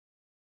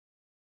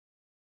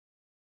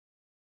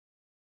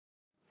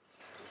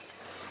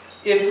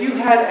If you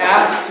had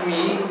asked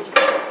me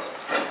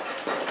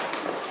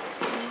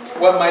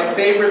what my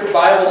favorite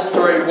Bible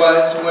story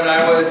was when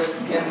I was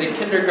in the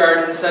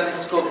kindergarten Sunday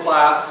school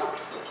class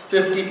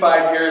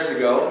 55 years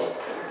ago,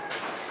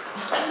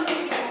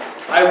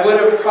 I would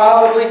have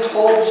probably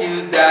told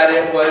you that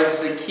it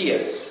was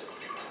Zacchaeus.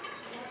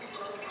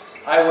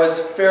 I was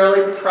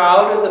fairly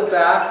proud of the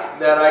fact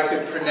that I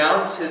could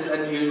pronounce his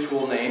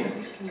unusual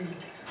name.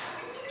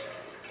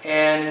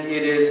 And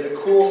it is a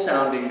cool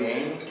sounding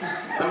name.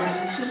 I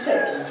mean, you just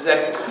say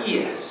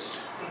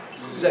Zacchaeus.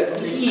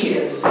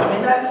 Zacchaeus. I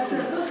mean, that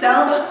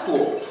sounds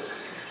cool.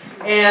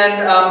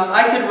 And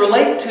I could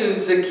relate to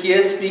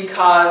Zacchaeus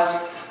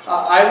because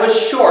I was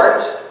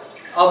short.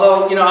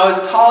 Although, you know, I was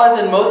taller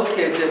than most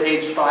kids at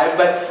age 5,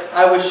 but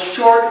I was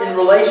short in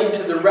relation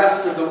to the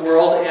rest of the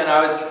world, and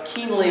I was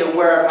keenly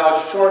aware of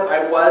how short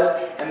I was,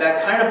 and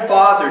that kind of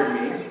bothered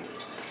me.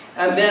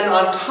 And then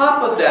on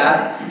top of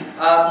that,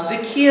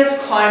 Zacchaeus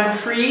climbed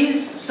trees,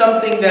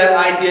 something that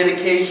I did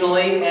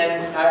occasionally,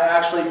 and I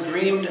actually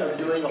dreamed of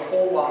doing a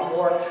whole lot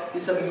more.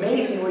 It's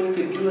amazing what you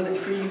could do in a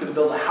tree. You could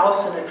build a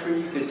house in a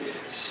tree. You could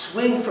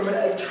swing from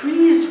it.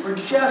 Trees were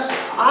just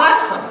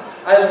awesome.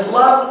 I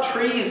love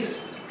trees.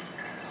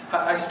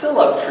 I still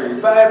love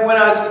trees, but when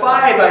I was 5,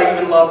 I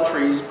even loved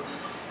trees.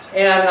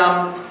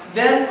 And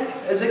then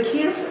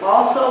Zacchaeus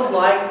also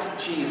liked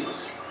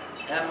Jesus,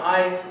 and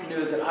I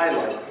knew that I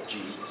liked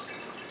Jesus.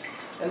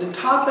 And to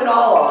top it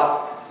all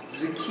off,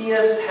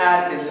 Zacchaeus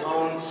had his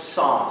own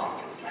song,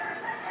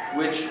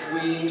 which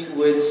we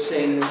would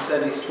sing in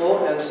Sunday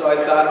school, and so I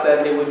thought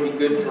that it would be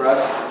good for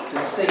us to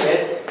sing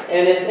it.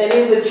 And if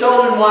any of the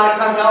children want to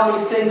come help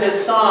me sing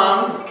this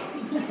song,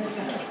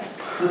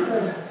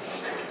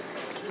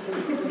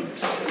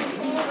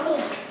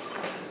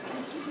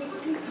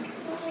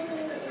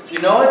 do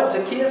you know it,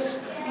 Zacchaeus?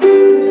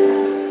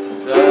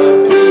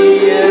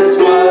 Zacchaeus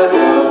was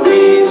a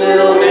wee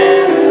little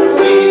man, and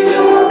a wee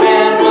little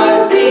man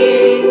was he.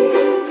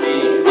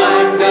 He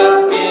climbed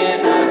up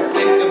in a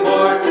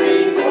sycamore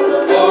tree, for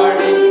the Lord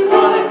he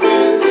wanted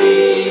to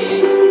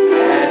see.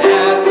 And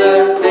as the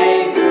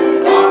Savior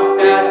walked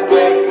that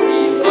way,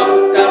 he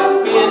looked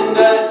up in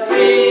the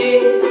tree,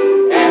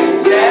 and he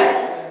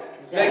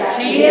said,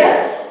 Zacchaeus,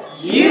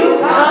 you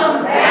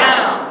come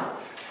down,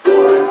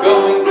 for I'm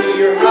going to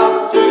your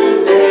house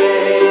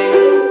today,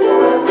 for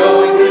I'm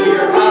going to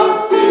your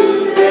house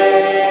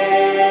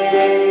today.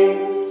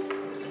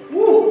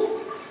 Woo!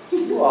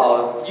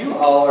 You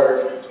all are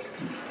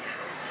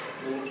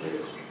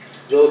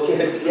little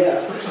kids,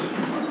 yes.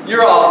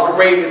 You're all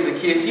great as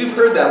Zacchaeus. You've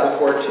heard that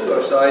before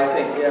too, so I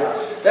think, yeah,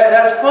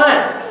 that's fun.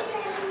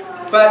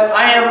 But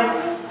I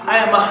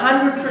am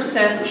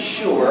 100%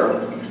 sure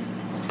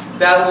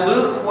that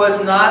Luke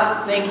was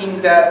not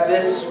thinking that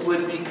this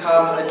would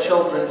become a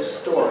children's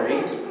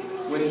story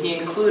when he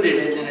included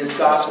it in his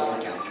gospel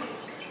account.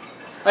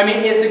 I mean,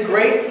 it's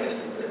great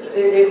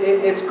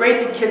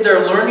that kids are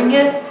learning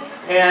it,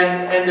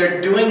 and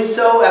they're doing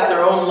so at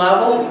their own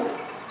level,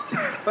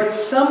 but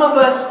some of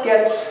us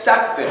get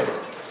stuck there.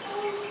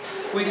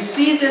 We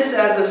see this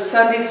as a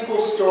Sunday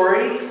school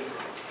story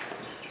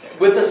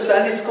with a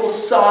Sunday school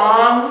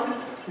song,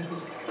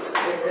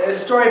 a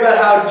story about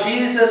how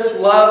Jesus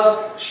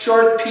loves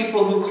short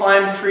people who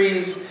climb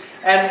trees,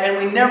 and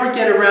we never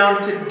get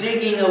around to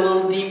digging a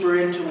little deeper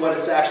into what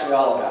it's actually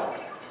all about.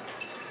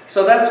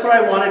 So that's what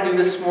I want to do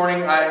this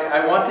morning.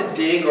 I want to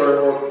dig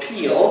or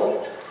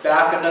peel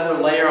back another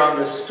layer on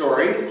this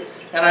story,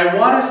 and I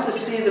want us to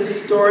see the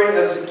story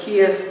of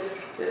Zacchaeus,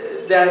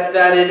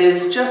 that it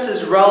is just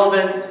as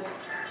relevant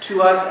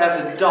to us as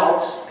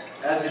adults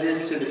as it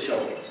is to the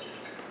children.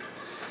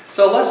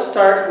 So let's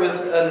start with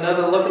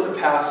another look at the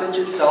passage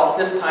itself,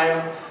 this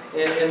time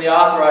in the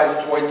authorized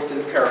points to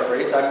the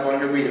paraphrase. I'm going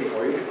to read it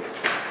for you.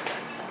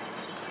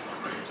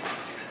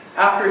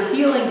 After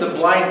healing the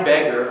blind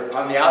beggar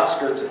on the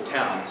outskirts of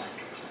town,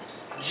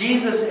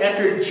 Jesus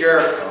entered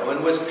Jericho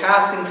and was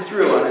passing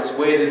through on his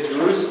way to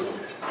Jerusalem.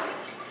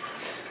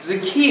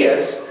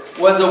 Zacchaeus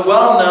was a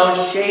well-known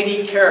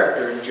shady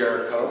character in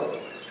Jericho.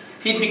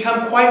 He'd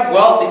become quite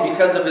wealthy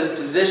because of his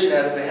position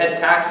as the head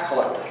tax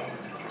collector.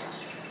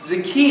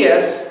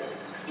 Zacchaeus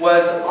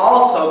was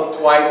also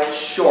quite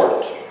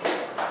short,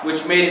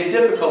 which made it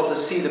difficult to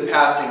see the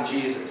passing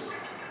Jesus.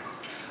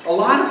 A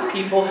lot of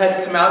people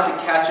had come out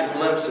to catch a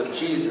glimpse of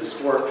Jesus,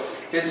 for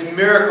his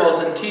miracles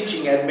and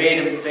teaching had made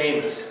him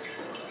famous.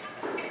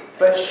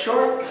 But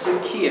short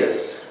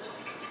Zacchaeus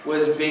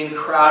was being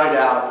crowded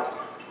out.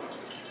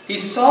 He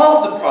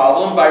solved the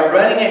problem by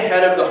running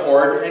ahead of the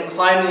horde and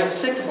climbing a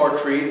sycamore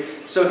tree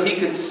so he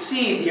could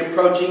see the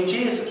approaching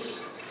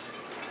Jesus.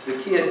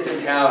 Zacchaeus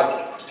didn't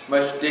have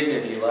much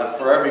dignity left,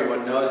 for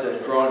everyone knows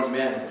that grown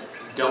men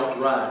don't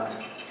run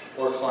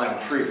or climb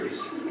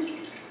trees.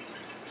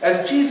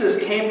 As Jesus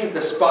came to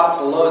the spot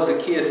below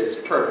Zacchaeus'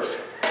 perch,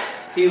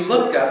 he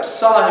looked up,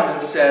 saw him,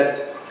 and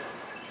said,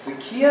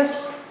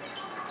 Zacchaeus,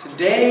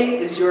 today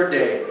is your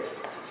day.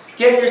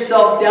 Get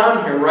yourself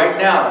down here right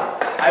now.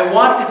 I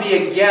want to be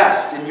a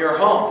guest in your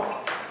home.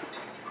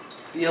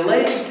 The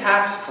elated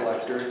tax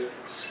collector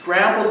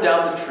scrambled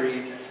down the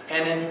tree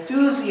and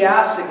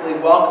enthusiastically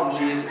welcomed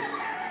Jesus.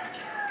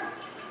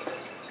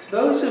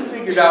 Those who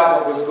figured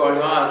out what was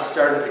going on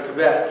started to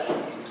kvetch.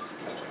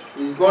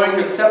 He's going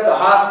to accept the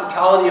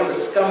hospitality of a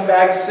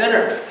scumbag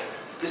sinner.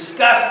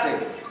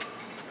 Disgusting.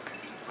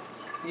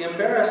 The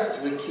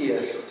embarrassed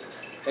Zacchaeus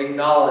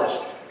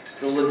acknowledged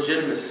the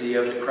legitimacy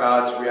of the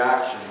crowd's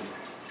reaction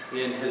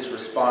in his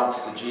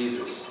response to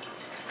Jesus.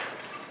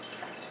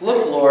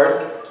 Look,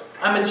 Lord,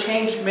 I'm a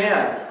changed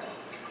man.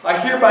 I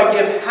hereby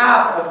give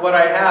half of what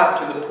I have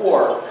to the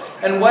poor,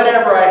 and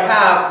whatever I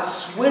have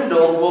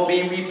swindled will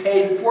be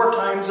repaid 4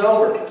 times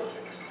over.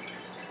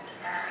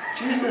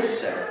 Jesus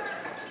said,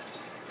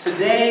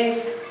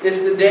 today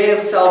is the day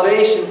of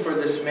salvation for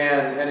this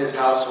man and his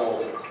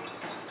household.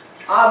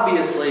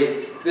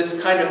 Obviously,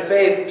 this kind of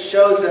faith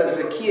shows that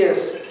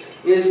Zacchaeus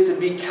is to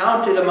be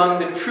counted among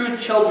the true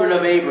children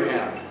of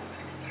Abraham.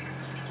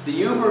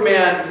 The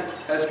Uberman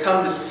has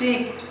come to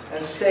seek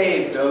and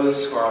save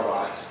those who are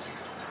lost.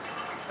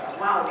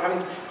 Wow, I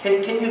mean,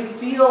 can you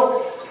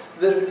feel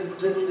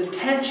the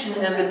tension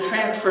and the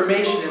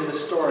transformation in the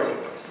story?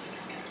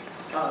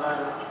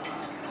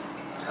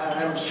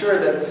 I'm sure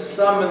that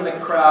some in the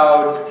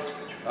crowd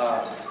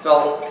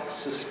felt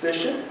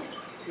suspicion.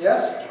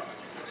 Yes?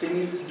 Do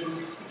you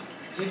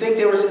think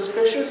they were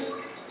suspicious?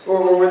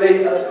 Or were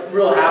they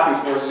real happy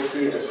for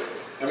Zacchaeus?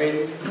 I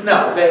mean,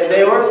 no,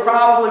 they were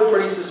probably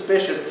pretty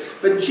suspicious.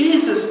 But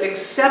Jesus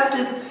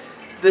accepted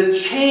the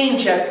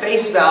change at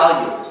face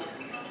value.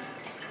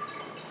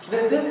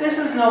 This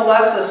is no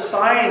less a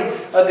sign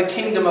of the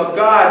kingdom of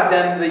God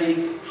than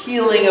the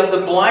healing of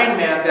the blind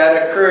man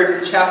that occurred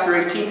in chapter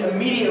 18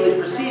 immediately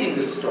preceding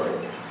this story.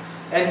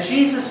 And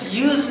Jesus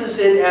uses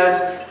it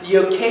as the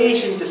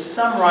occasion to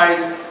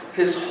summarize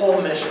his whole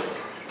mission.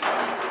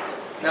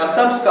 Now,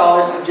 some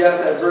scholars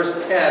suggest that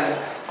verse 10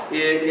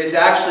 is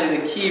actually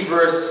the key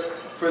verse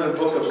for the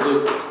book of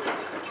Luke,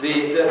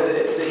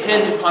 the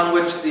hinge upon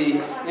which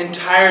the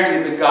entirety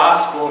of the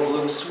Gospel of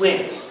Luke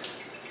swings.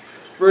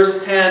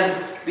 Verse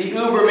 10, the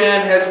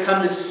Uberman has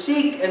come to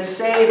seek and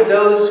save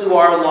those who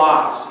are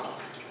lost.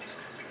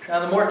 Now,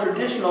 the more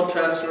traditional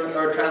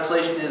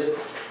translation is,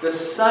 the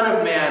Son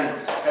of Man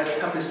has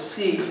come to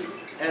seek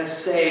and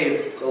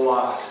save the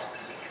lost.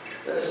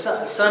 The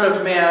Son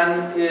of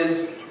Man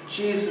is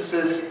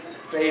Jesus'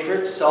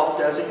 favorite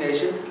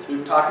self-designation.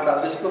 We've talked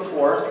about this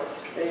before.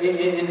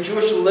 In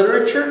Jewish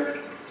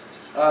literature,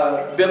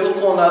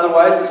 biblical and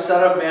otherwise, the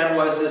Son of Man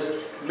was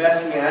this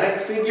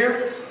messianic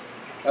figure.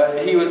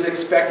 He was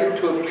expected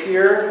to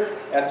appear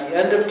at the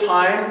end of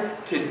time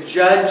to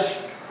judge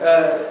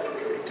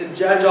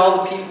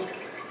all the people.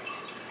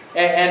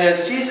 And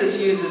as Jesus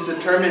uses the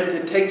term,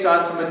 it takes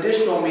on some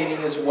additional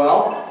meaning as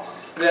well.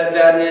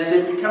 That is,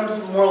 it becomes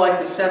more like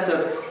the sense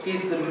of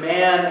he's the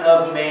man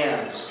of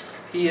mans.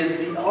 He is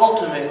the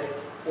ultimate,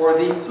 or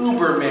the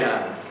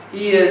Uberman.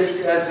 He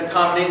is, as the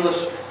Common English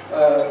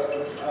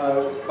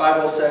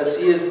Bible says,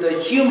 he is the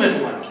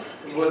human one,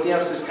 with the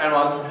emphasis kind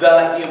of on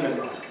the human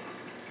one.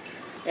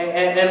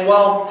 And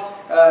while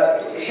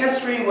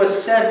history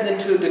was sent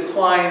into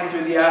decline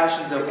through the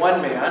actions of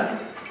one man,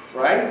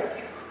 right?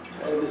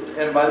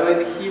 And by the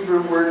way, the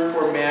Hebrew word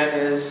for man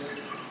is,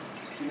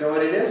 do you know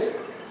what it is?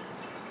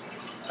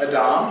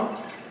 Adam,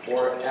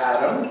 or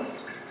Adam.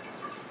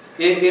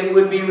 It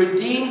would be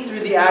redeemed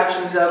through the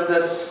actions of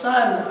the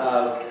son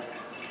of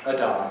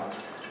Adam,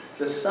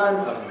 the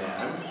son of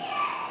man.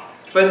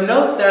 But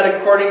note that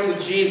according to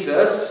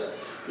Jesus,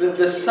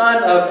 the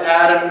son of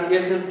Adam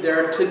isn't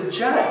there to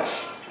judge,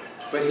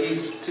 but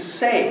he's to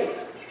save.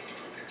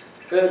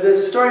 The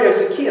story of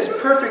Zacchaeus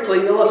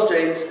perfectly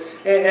illustrates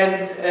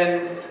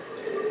and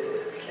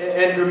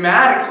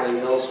dramatically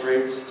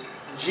illustrates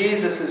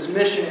Jesus'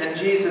 mission and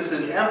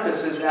Jesus'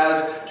 emphasis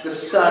as the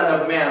Son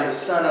of Man, the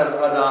Son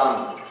of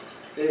Adam.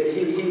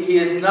 He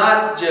is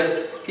not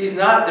just, he's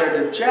not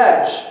there to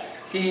judge,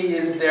 he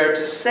is there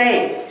to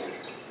save.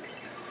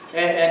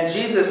 And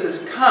Jesus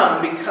has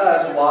come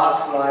because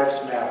lost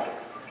lives matter.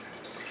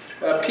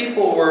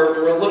 People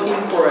were looking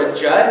for a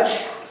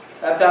judge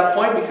at that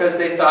point because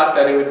they thought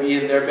that it would be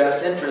in their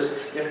best interest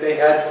if they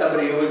had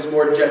somebody who was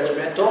more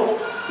judgmental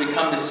to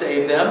come to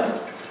save them.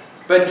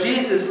 But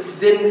Jesus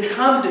didn't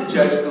come to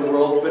judge the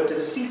world, but to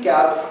seek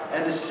out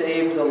and to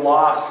save the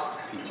lost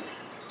people.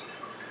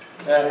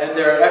 And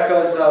there are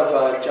echoes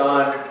of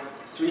John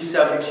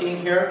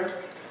 3:17 here.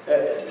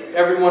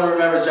 Everyone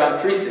remembers John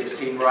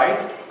 3:16,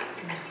 right?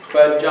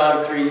 But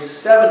John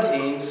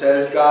 3:17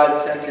 says, God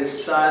sent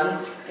his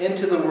Son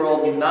into the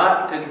world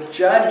not to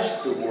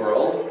judge the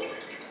world,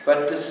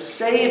 but to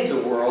save the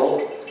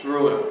world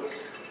through him.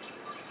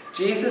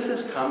 Jesus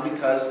has come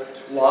because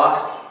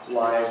lost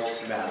lives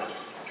matter.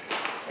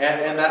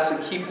 And that's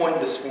the key point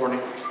this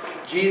morning.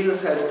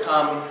 Jesus has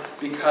come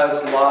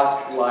because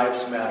lost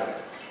lives matter.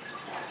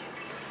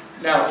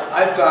 Now,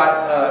 I've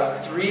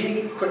got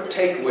 3 quick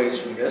takeaways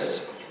from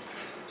this.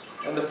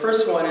 And the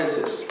first one is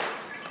this.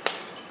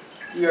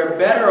 We are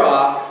better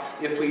off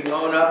if we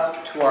own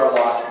up to our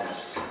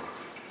lostness.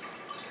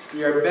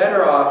 We are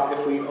better off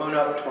if we own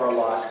up to our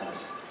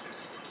lostness.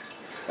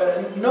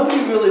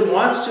 Nobody really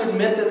wants to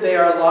admit that they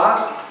are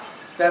lost,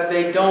 that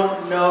they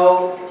don't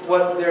know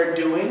what they're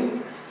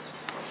doing.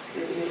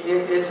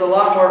 It's a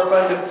lot more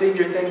fun to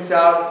figure things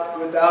out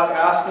without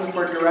asking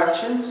for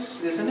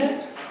directions, isn't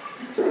it?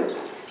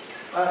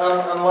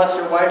 Unless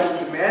your wife is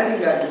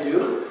demanding that you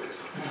do.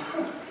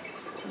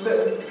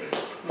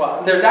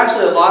 Well, there's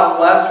actually a lot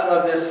less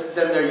of this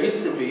than there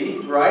used to be,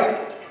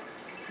 right?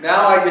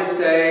 Now I just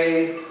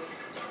say,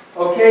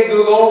 okay,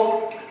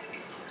 Google.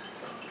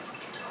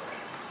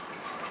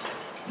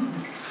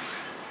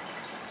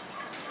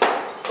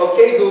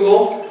 Okay,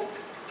 Google.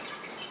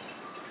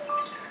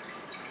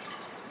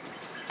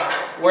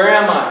 Where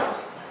am I?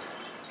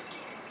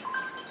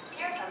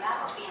 Here's a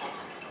map of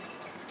Phoenix.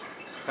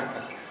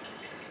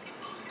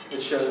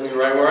 It shows me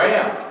right where I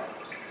am.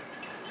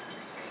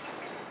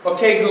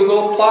 Okay,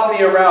 Google, plot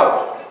me a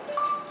route.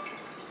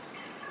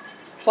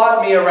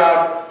 Plot me a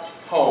route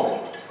home.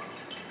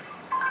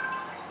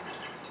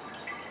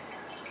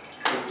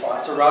 It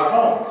plots a route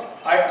home.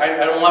 I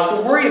don't have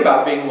to worry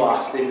about being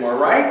lost anymore,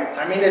 right?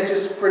 I mean, it's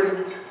just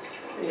pretty,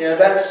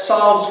 that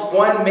solves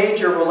one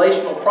major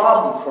relational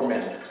problem for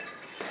men.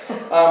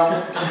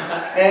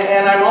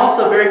 And I'm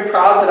also very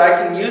proud that I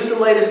can use the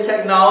latest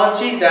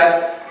technology,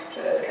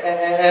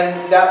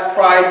 and that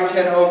pride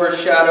can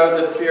overshadow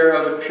the fear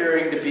of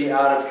appearing to be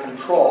out of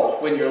control.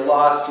 When you're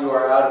lost, you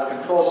are out of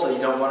control, so you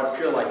don't want to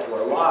appear like you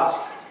are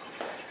lost.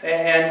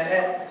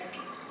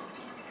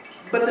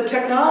 But the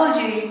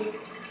technology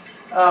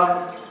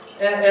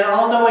and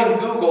all-knowing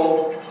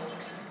Google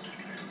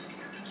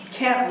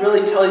can't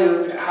really tell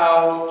you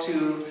how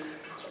to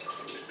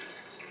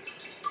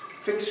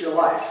fix your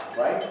life,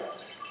 right?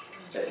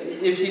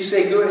 If you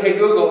say, hey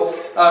Google,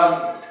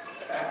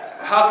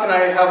 how can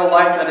I have a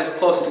life that is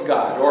close to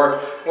God?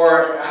 Or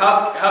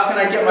how can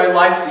I get my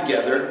life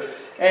together?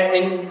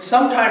 And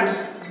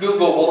sometimes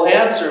Google will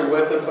answer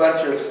with a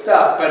bunch of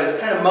stuff, but it's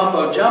kind of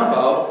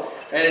mumbo-jumbo,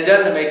 and it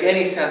doesn't make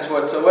any sense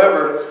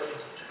whatsoever.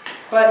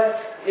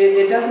 But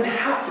it doesn't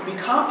have to be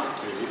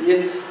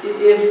complicated.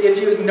 If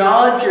you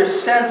acknowledge your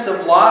sense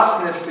of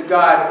lostness to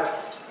God,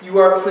 you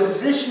are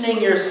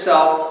positioning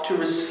yourself to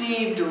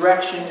receive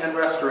direction and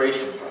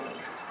restoration from Him.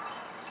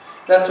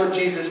 That's what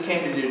Jesus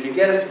came to do, to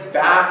get us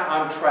back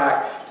on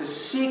track, to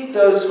seek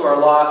those who are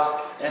lost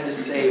and to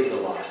save the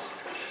lost.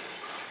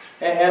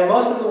 And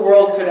most of the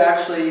world could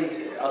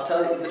actually, I'll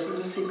tell you, this is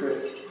a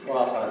secret.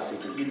 Well, it's not a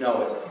secret, you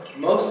know it.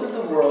 Most of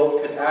the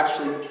world could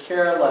actually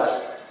care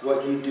less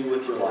what you do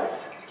with your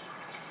life.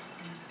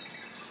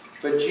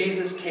 But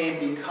Jesus came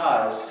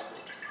because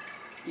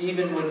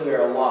even when we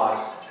are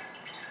lost,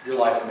 your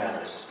life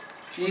matters.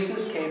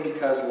 Jesus came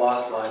because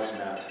lost lives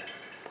matter.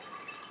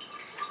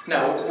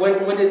 Now, when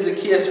did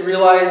Zacchaeus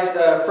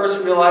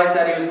first realize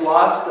that he was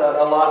lost,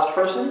 a lost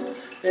person?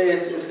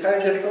 It's kind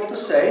of difficult to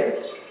say.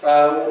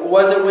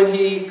 Was it when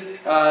he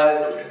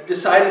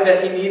decided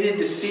that he needed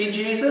to see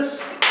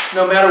Jesus?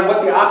 No matter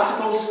what the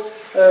obstacles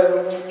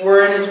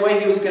were in his way,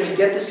 he was going to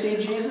get to see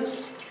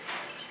Jesus?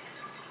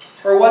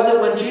 Or was it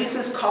when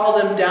Jesus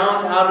called him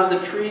down out of the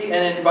tree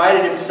and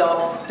invited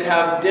himself to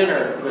have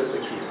dinner with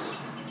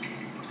Zacchaeus?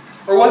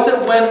 Or was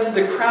it when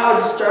the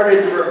crowd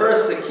started to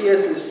rehearse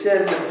Zacchaeus'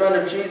 sins in front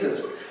of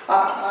Jesus?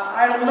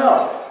 I don't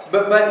know.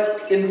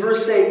 But in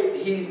verse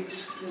 8,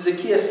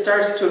 Zacchaeus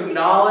starts to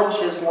acknowledge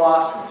his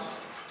lostness,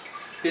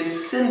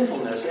 his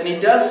sinfulness, and he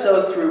does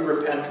so through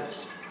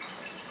repentance.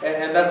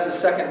 And that's the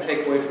second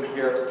takeaway from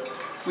here.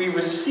 We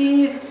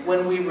receive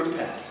when we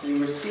repent. We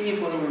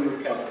receive when we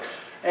repent.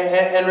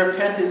 And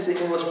repent is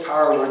the English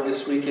power word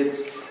this week.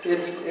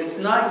 It's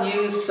not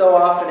used so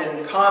often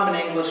in common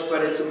English,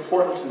 but it's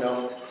important to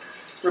know.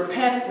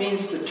 Repent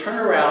means to turn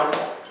around,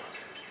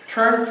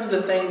 turn from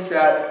the things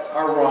that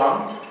are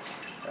wrong,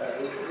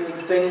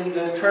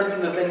 turn from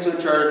the things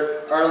which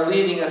are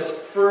leading us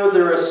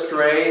further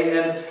astray,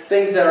 and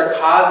things that are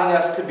causing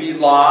us to be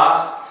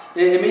lost.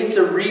 It means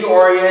to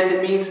reorient.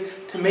 It means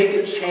to make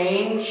a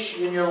change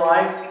in your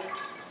life.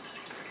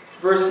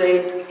 Verse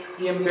 8,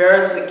 the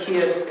embarrassed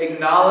Zacchaeus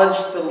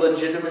acknowledged the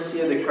legitimacy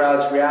of the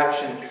crowd's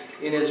reaction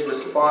in his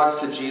response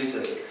to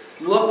Jesus.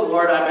 Look,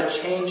 Lord, I'm a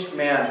changed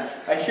man.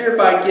 I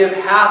hereby give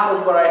half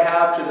of what I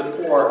have to the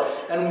poor,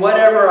 and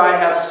whatever I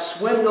have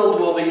swindled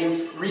will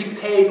be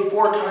repaid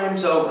 4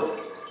 times over.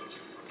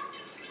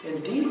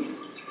 Indeed,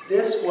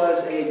 this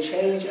was a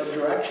change of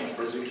direction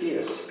for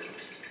Zacchaeus.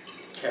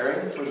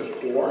 Caring for the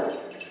poor?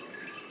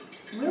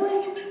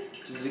 Really?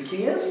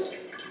 Zacchaeus?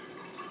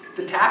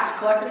 The tax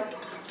collector?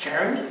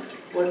 Caring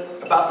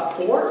about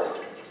the poor?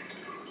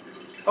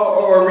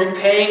 Or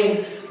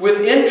repaying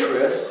with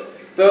interest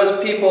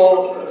those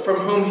people from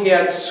whom he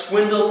had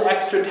swindled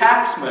extra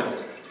tax money,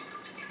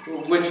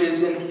 which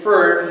is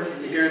inferred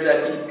here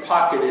that he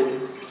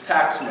pocketed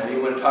tax money.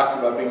 When it talks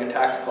about being a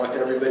tax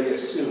collector, everybody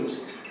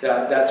assumes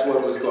that that's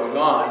what was going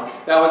on.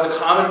 That was a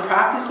common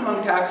practice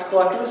among tax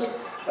collectors,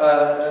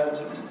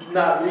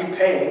 not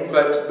repaying,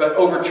 but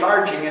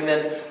overcharging and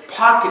then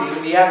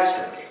pocketing the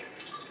extra.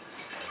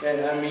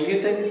 And I mean, you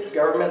think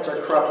governments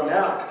are corrupt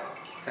now.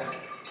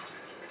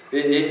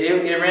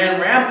 It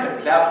ran rampant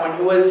at that point.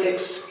 It was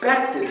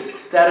expected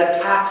that a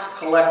tax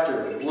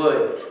collector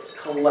would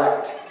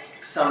collect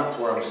some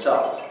for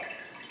himself.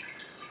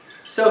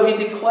 So he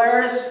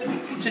declares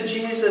to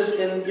Jesus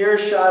in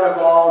earshot of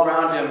all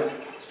around him,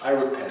 I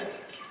repent.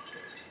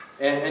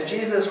 And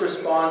Jesus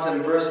responds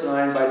in verse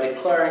 9 by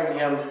declaring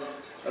him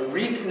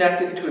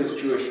reconnected to his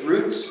Jewish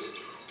roots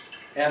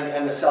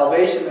and the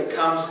salvation that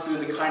comes through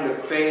the kind of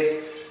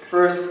faith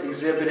first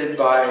exhibited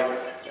by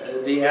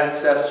the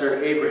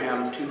ancestor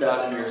Abraham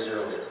 2,000 years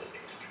earlier.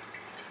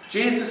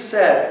 Jesus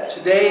said,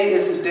 today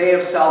is the day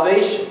of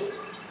salvation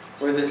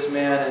for this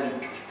man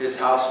and his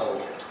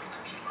household.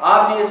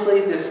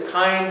 Obviously, this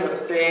kind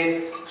of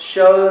faith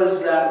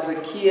shows that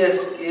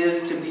Zacchaeus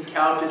is to be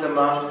counted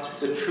among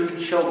the true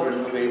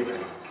children of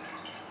Abraham.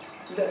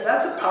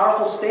 That's a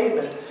powerful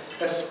statement,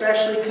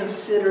 especially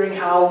considering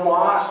how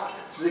lost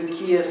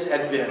Zacchaeus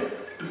had been.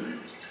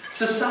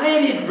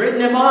 Society had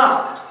written him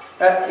off.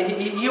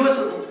 He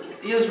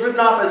was written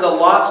off as a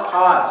lost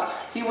cause.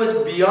 He was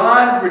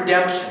beyond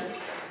redemption.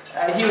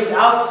 He was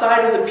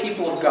outside of the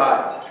people of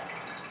God.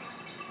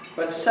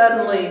 But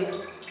suddenly,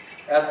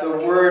 at the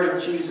word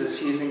of Jesus,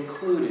 he is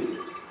included.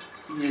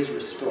 He is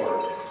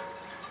restored.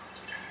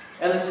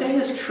 And the same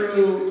is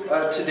true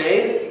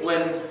today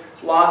when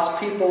lost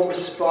people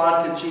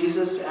respond to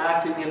Jesus,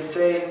 acting in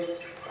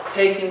faith,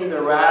 taking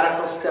the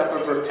radical step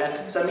of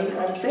repentance. I mean,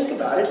 think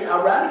about it,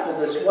 how radical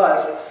this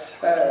was.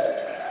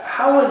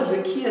 How was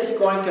Zacchaeus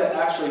going to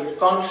actually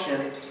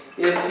function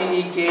if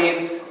he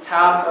gave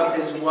half of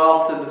his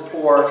wealth to the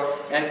poor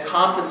and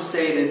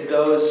compensated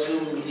those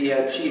whom he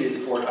had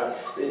cheated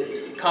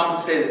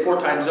compensated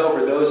 4 times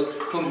over those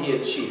whom he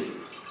had cheated?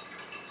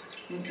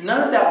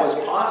 None of that was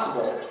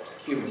possible,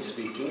 humanly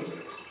speaking.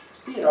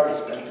 He had already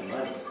spent the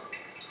money.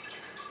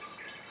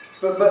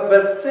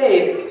 But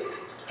faith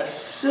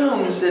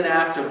assumes an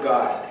act of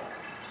God.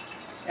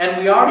 And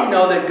we already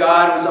know that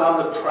God was on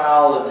the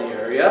prowl in the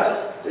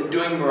area,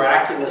 doing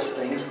miraculous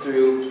things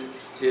through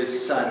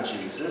his son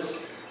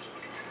Jesus,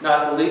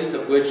 not the least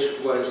of which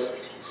was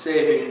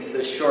saving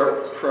the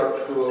short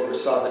crook who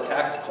oversaw the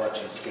tax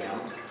collection scam.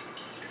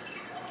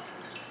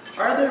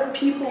 Are there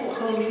people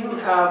whom you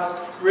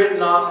have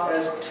written off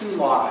as too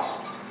lost?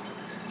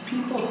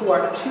 People who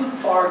are too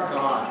far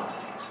gone?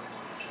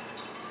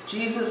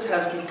 Jesus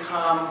has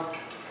come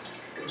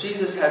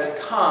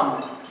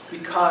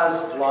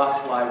because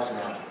lost lives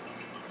matter.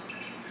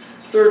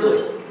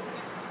 Thirdly,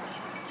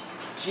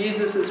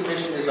 Jesus'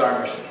 mission is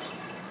our mission.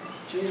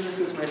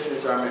 Jesus' mission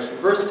is our mission.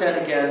 Verse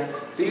 10 again,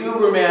 the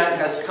Uberman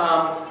has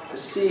come to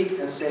seek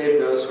and save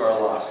those who are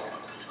lost.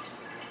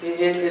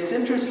 It's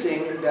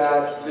interesting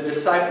that the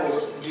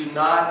disciples do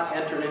not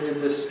enter into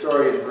this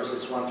story in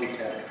verses 1 through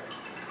 10.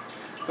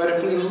 But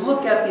if we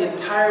look at the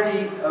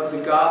entirety of the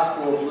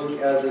Gospel of Luke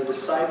as a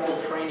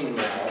disciple training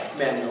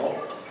manual,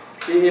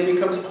 it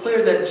becomes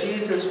clear that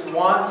Jesus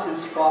wants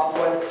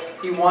what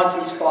he wants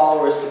his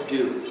followers to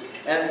do,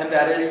 and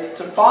that is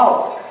to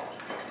follow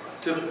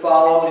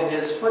in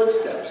his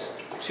footsteps,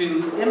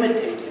 to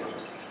imitate him.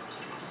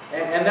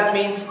 And that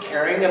means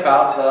caring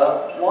about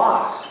the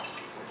lost,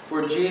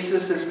 for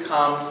Jesus has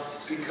come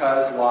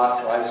because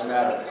lost lives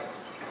matter.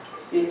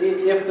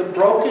 If the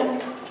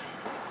broken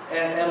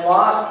and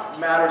lost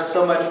matter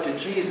so much to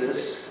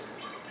Jesus,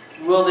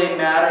 will they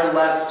matter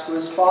less to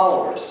his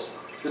followers?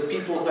 The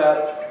people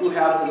who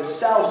have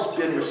themselves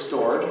been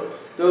restored,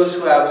 those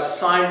who have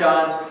signed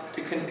on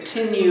to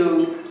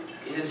continue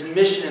his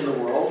mission in the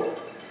world.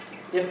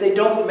 If they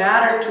don't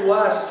matter to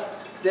us,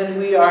 then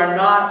we are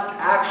not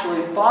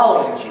actually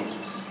following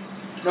Jesus,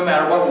 no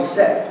matter what we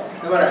say,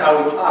 no matter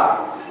how we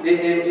talk.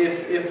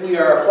 If we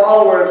are a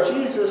follower of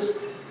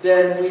Jesus,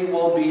 then we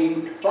will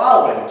be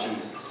following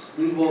Jesus.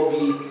 We will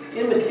be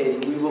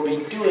imitating. We will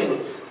be doing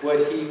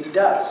what he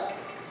does.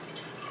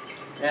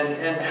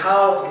 And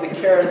how the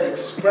care is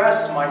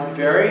expressed might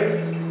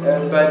vary,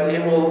 but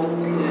it will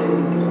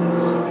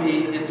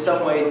be in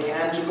some way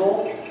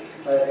tangible,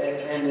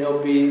 and it'll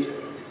be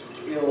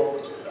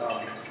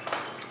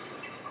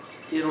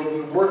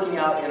working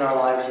out in our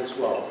lives as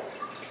well.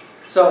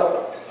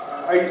 So,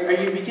 are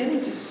you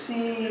beginning to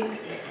see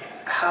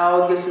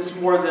how this is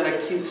more than a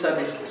cute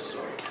Sunday school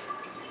story?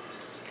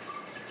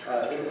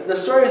 The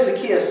story of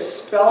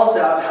Zacchaeus spells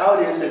out how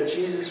it is that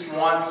Jesus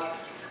wants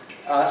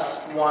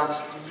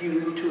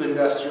you to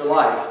invest your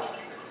life.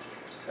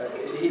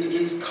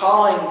 He's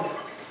calling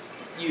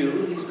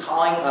he's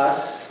calling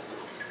us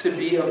to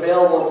be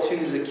available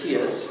to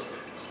Zacchaeus,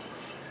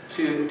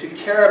 to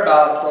care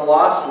about the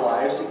lost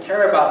lives, to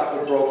care about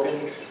the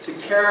broken, to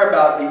care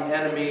about the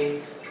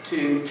enemy,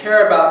 to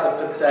care about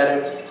the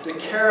pathetic, to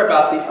care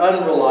about the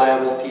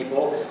unreliable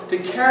people, to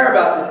care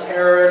about the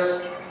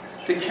terrorists,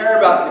 to care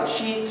about the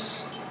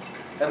cheats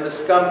and the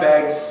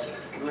scumbags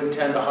who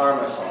intend to harm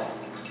us all.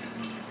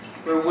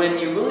 But when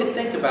you really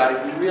think about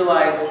it, you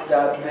realize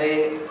that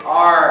they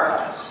are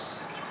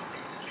us.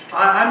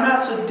 I'm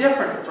not so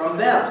different from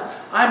them.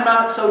 I'm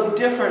not so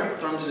different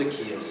from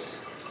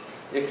Zacchaeus,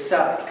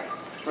 except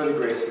for the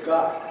grace of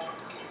God.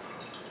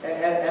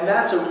 And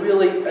that's a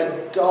really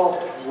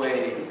adult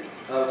way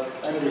of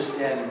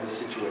understanding the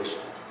situation.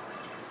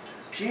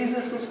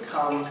 Jesus has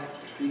come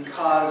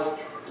because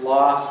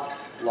lost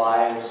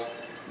lives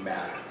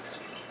matter.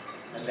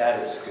 And that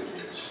is good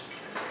news.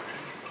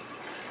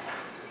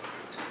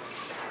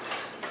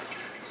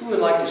 Who would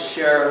like to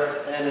share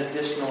an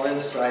additional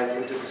insight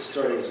into the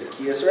story of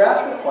Zacchaeus, or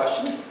ask a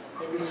question?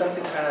 Maybe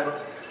something kind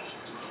of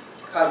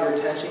caught your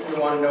attention, you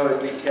want to know in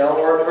detail,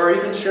 or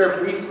even share a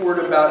brief word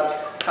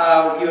about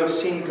how you have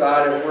seen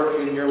God at work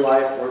in your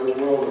life or the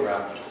world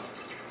around you.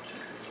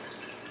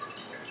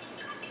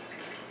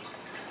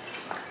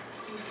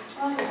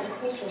 I have a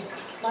question.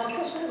 My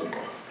question is,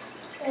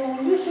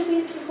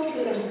 usually people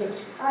they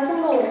understand. I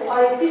don't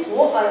know. This is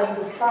what I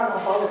understand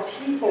about the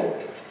people.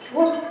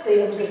 What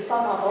they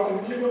understand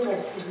about the meaning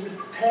of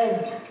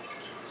repent.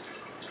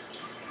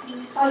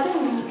 I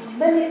think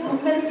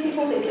many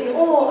people they think,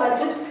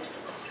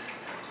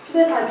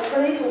 when I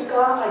pray to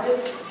God, I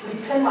just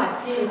repent my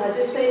sin. I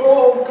just say,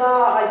 oh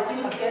God, I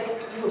sin against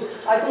you.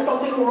 I do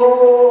something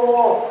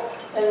wrong,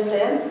 and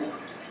then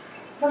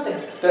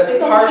nothing. That's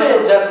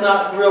partial. That's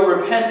not real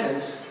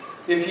repentance.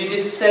 If you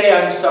just say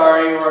I'm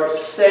sorry or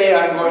say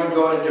I'm going to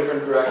go in a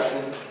different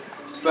direction,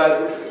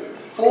 but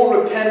full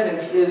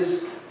repentance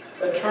is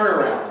a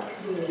turnaround.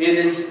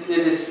 Yes.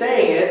 It is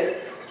saying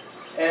it,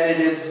 and it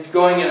is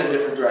going in a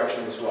different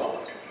direction as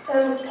well.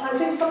 And I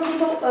think some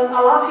people, a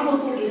lot of people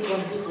do this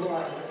one. This is what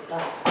I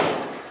understand.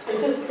 They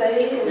just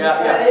say and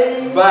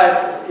pray. Yeah.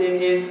 But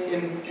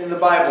in the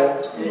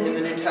Bible, in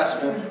the New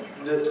Testament,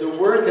 the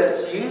word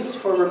that's used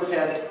for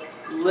repent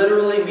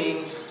literally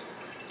means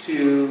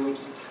to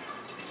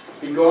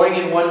be going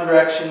in one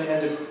direction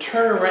and to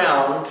turn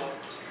around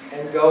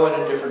and go in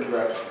a different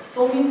direction.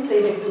 So it means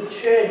they have to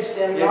change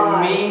their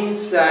life. It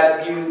means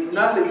that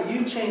not that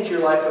you change your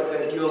life, but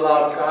that you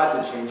allow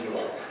God to change your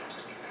life.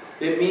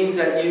 It means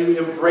that you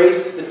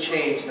embrace the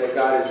change that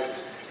God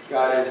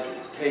is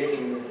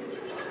taking,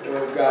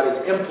 or God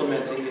is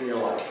implementing in your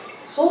life.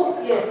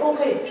 So yes,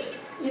 okay.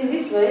 In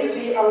this way,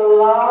 we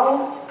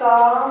allow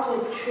God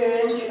to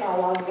change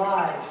our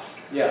life.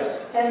 Yes.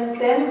 And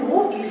then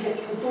what we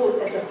have to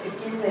do at the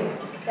beginning,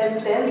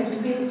 and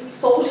then we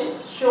show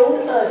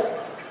us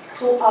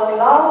to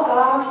allow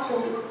God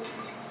to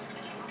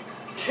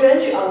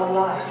change our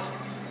life.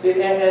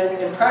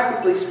 And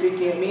practically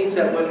speaking, it means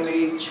that when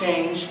we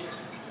change,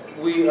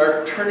 we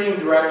are turning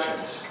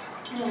directions.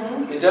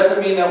 Mm-hmm. It doesn't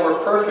mean that we're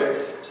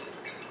perfect,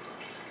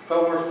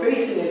 but we're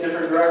facing a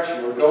different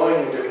direction. We're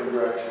going in a different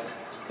direction.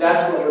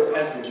 That's what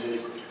repentance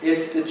is.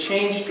 It's to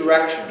change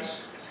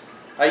directions.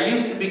 I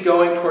used to be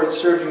going towards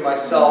serving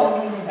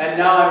myself, and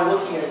now I'm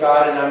looking at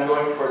God and I'm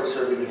going towards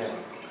serving Him.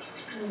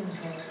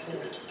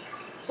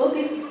 So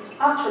this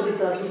actually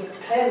the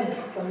repent,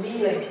 the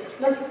meaning.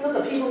 Not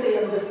the people they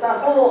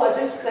understand. Oh, I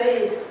just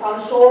say I'm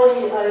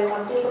sorry,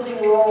 I'm doing something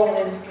wrong,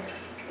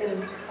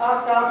 and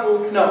ask God to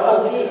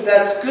forgive.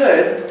 That's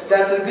good.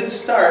 That's a good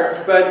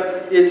start,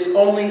 but it's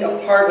only a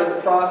part of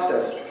the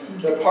process.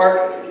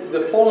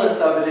 The fullness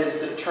of it is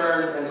to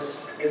turn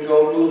and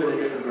go move in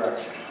a different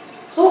direction.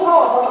 So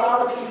how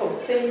about other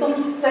people? They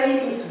don't say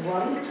this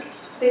one.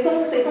 They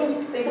don't,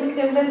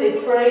 and when they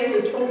pray,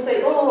 they don't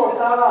say, oh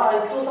God,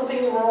 I do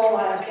something wrong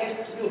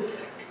against you.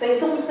 They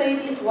don't say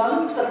this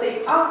one, but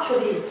they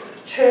actually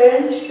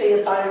change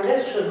their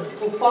direction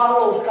to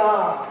follow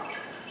God,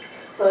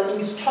 the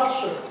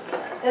instruction.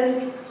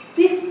 And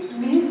this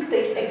means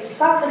they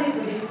exactly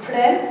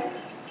repent,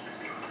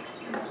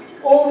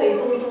 or they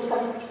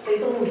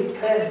don't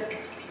repent.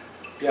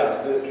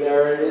 Yeah,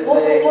 there is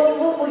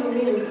what do you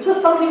mean?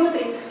 Because some people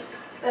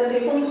they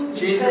don't.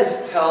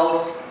 Jesus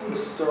tells the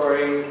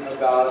story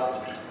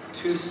about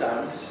two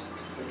sons.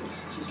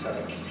 It's two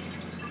sons,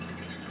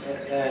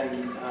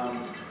 and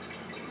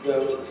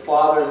the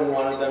father in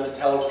one of them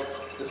tells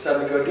the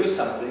son to go do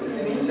something,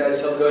 and he says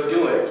he'll go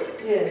do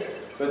it. Yes.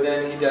 But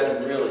then he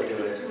doesn't really do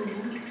it.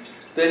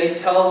 Then he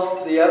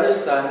tells the other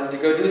son to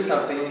go do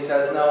something, and he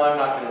says, no, I'm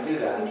not going to do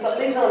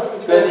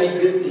that.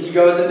 Then he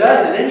goes and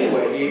does it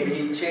anyway.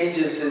 He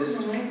changes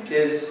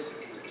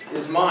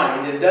his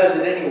mind and does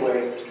it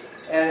anyway.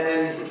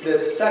 And the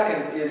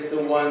second is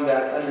the one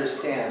that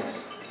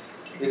understands.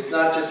 It's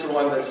not just the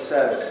one that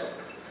says,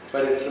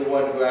 but it's the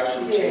one who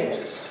actually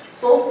changes.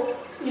 So,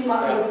 in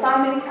my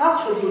understanding,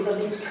 actually, the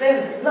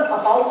repent not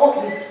about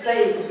what we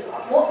say, it's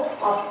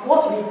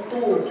what we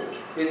do.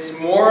 It's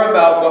more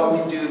about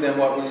what we do than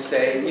what we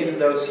say, even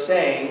though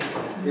saying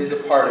is a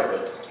part of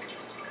it.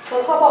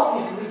 But how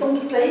about if we don't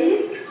say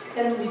it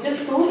and we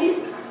just do it?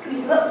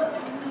 It's not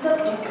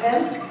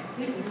repent.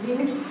 This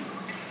means.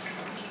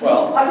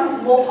 Well, I think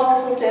it's more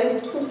powerful than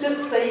to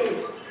just say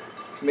it.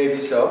 Maybe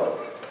so.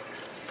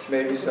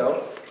 Maybe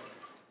so.